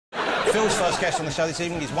Phil's first guest on the show this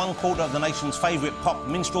evening is one quarter of the nation's favourite pop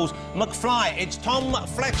minstrels, McFly. It's Tom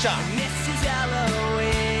Fletcher.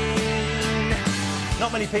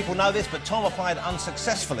 Not many people know this, but Tom applied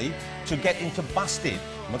unsuccessfully to get into Busted.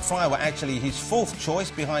 McFly were actually his fourth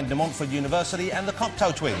choice behind De Montfort University and the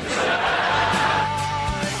Cocteau Twins.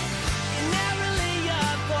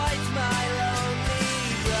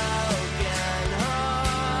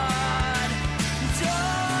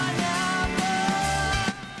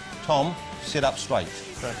 Tom, sit up straight.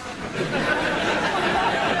 Sorry.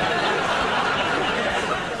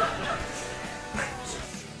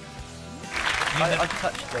 I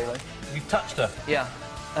touched J-Lo. You touched her? Yeah.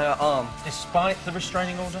 Her arm. Despite the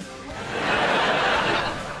restraining order? It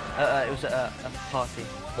was at a party.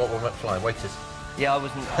 What were McFly? Waiters? Yeah, I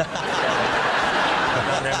wasn't...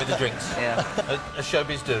 Right there with the drinks? Yeah. As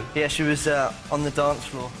showbiz do? Yeah, she was on the dance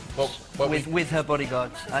floor. With her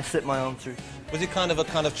bodyguards. I slipped my arm through. Was it kind of a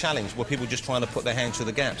challenge? Were people just trying to put their hand through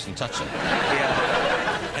the gaps and touch them?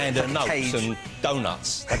 Yeah. And notes cage. and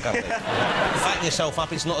donuts. That kind of thing. Fatten yourself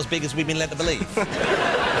up, it's not as big as we've been led to believe.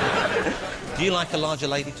 Do you like a larger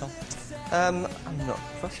lady, Tom? I'm not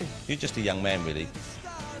fussy. You're just a young man, really.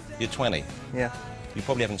 You're 20. Yeah. You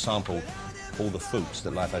probably haven't sampled all the fruits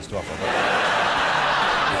that life has to offer.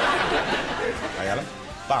 Hey, Alan?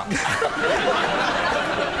 But...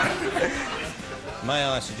 may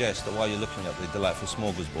I suggest that while you're looking at the delightful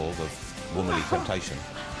smorgasbord of womanly temptation,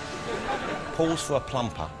 pause for a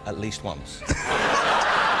plumper at least once.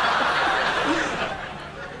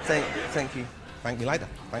 Thank you. Thank me later.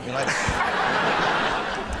 Thank me later.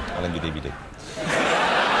 I'll lend you DVD.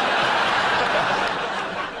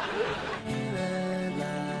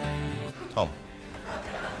 Tom,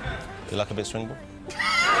 you like a bit of swing ball?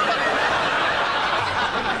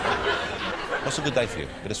 What's a good day for you?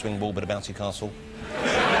 Bit of swing ball, bit of bouncy castle?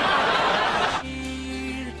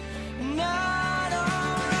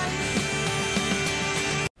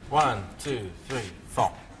 One, two, three,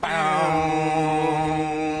 four. Bow.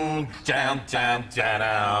 Down, down,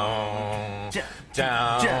 down, down.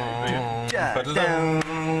 Down.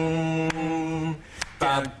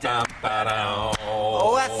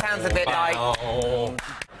 Oh, that sounds a bit like...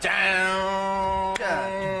 Down.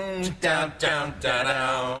 Down, down,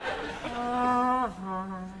 down.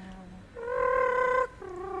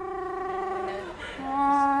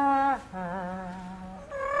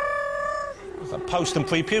 It's like post and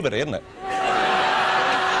pre-puberty, isn't it?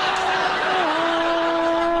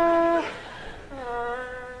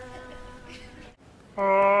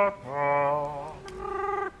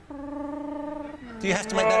 Do you have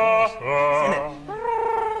to make that noise?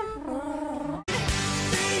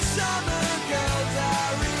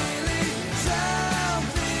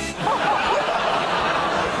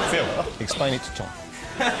 Phil, explain it to Tom.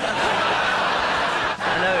 I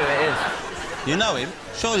know who it is. You know him?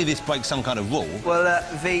 Surely this breaks some kind of rule. Well,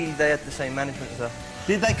 V, they had the same management as her.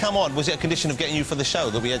 Did they come on? Was it a condition of getting you for the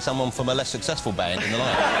show that we had someone from a less successful band in the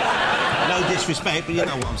line? No disrespect, but you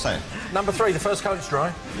know what I'm saying. Number 3, the first coat's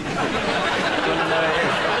dry. Do you want to know who it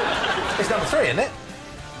is? It's number 3, isn't it?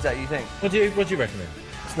 Is that what you think? What do you reckon then?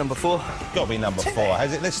 It's number 4. Got to be number 4,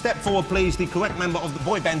 has it? Let's step forward, please. The correct member of the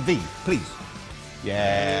boy band V, please.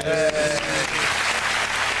 Yes.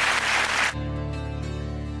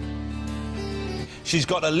 She's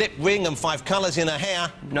got a lip ring and 5 colours in her hair.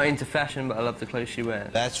 Not into fashion, but I love the clothes she wears.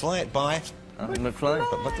 That's right, bye. McFly.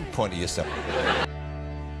 But what the point of yourself?